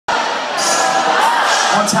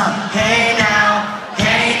One time. Hey now,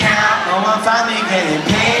 oh I'm finally getting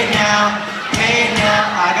paid now,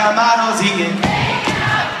 I got models eating.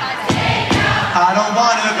 I don't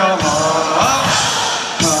wanna go home.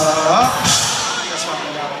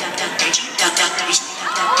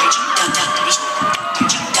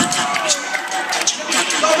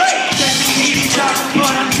 But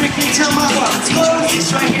I'm drinking till my wallet's closed.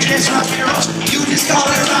 This right here, that's rock and roll. You just call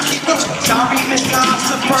it Rocky Road. Sorry, Mr.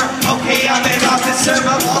 Officer. Okay, I'm an officer,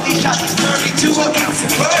 but all these shots is 32 accounts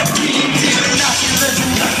of bird. Being binoculars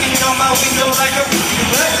and knocking on my window like a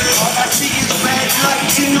bird. All I see is red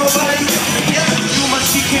lights and nobody together. Too much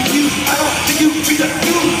she can use. I don't think you be the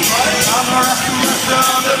fuse. I'm a rasta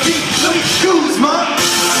on the beat. Let me choose, mom.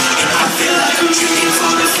 I feel like I'm drinking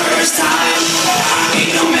for the first time.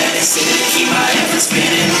 Ain't no medicine to keep my head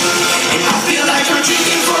spinning. And I feel like I'm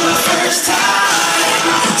drinking for the first time.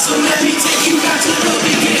 So let me take you back to the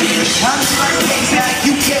beginning. I'm just like taste that,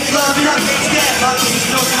 you get love and I taste that. My taste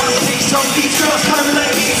no time, taste so these girls coming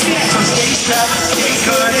like taste that. So stay strapped, stay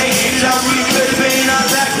good, they hate it, I'm really good. Pain, I'm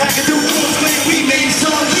backpacking through rules when we made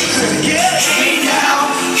some reason. Yeah. Hey now,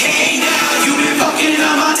 you've been fucking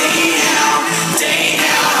on my day now.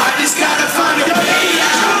 I just gotta find a way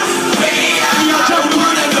out. I don't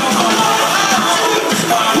wanna go home.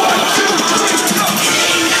 1, 2, 3, go.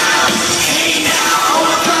 Hey now, oh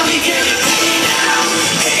I'm probably getting paid now.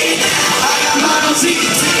 Hey now, I got models you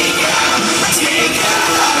can take out.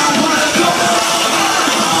 I don't wanna go home.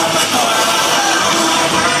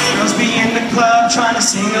 Girls be in the club trying to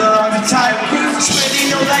sing along to title groups. Swear they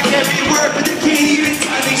know like every word, but they can't even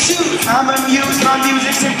tie their shoes. I'm amused, my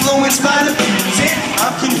music's influenced by the music.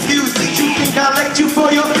 I'm confused, did you think I liked you for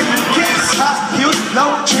your kiss? High heels,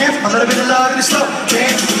 no chance, a little bit of love in the slow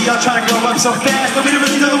dance. We all trying to grow up so fast, but we don't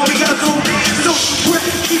really know what we gotta go. So quick,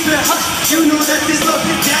 keep it hot, you know that this love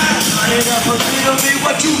can die. Turn it up a little bit,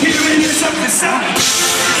 what you hearing is up inside.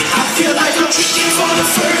 I feel like I'm drinking for the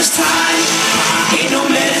first time. Ain't no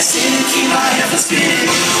medicine to keep my head spinning.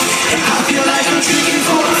 And I feel like I'm drinking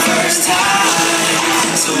for the first time.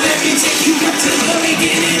 So let me take you back to the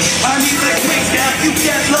beginning. I need that cake that you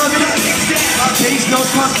get love and I taste that. My taste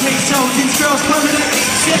knows my taste, so these girls coming like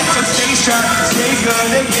taste that. So stay strapped, stay good,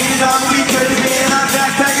 they hate it on we could have been. I'm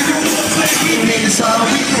backpacking through the place, we made this all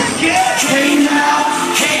we could.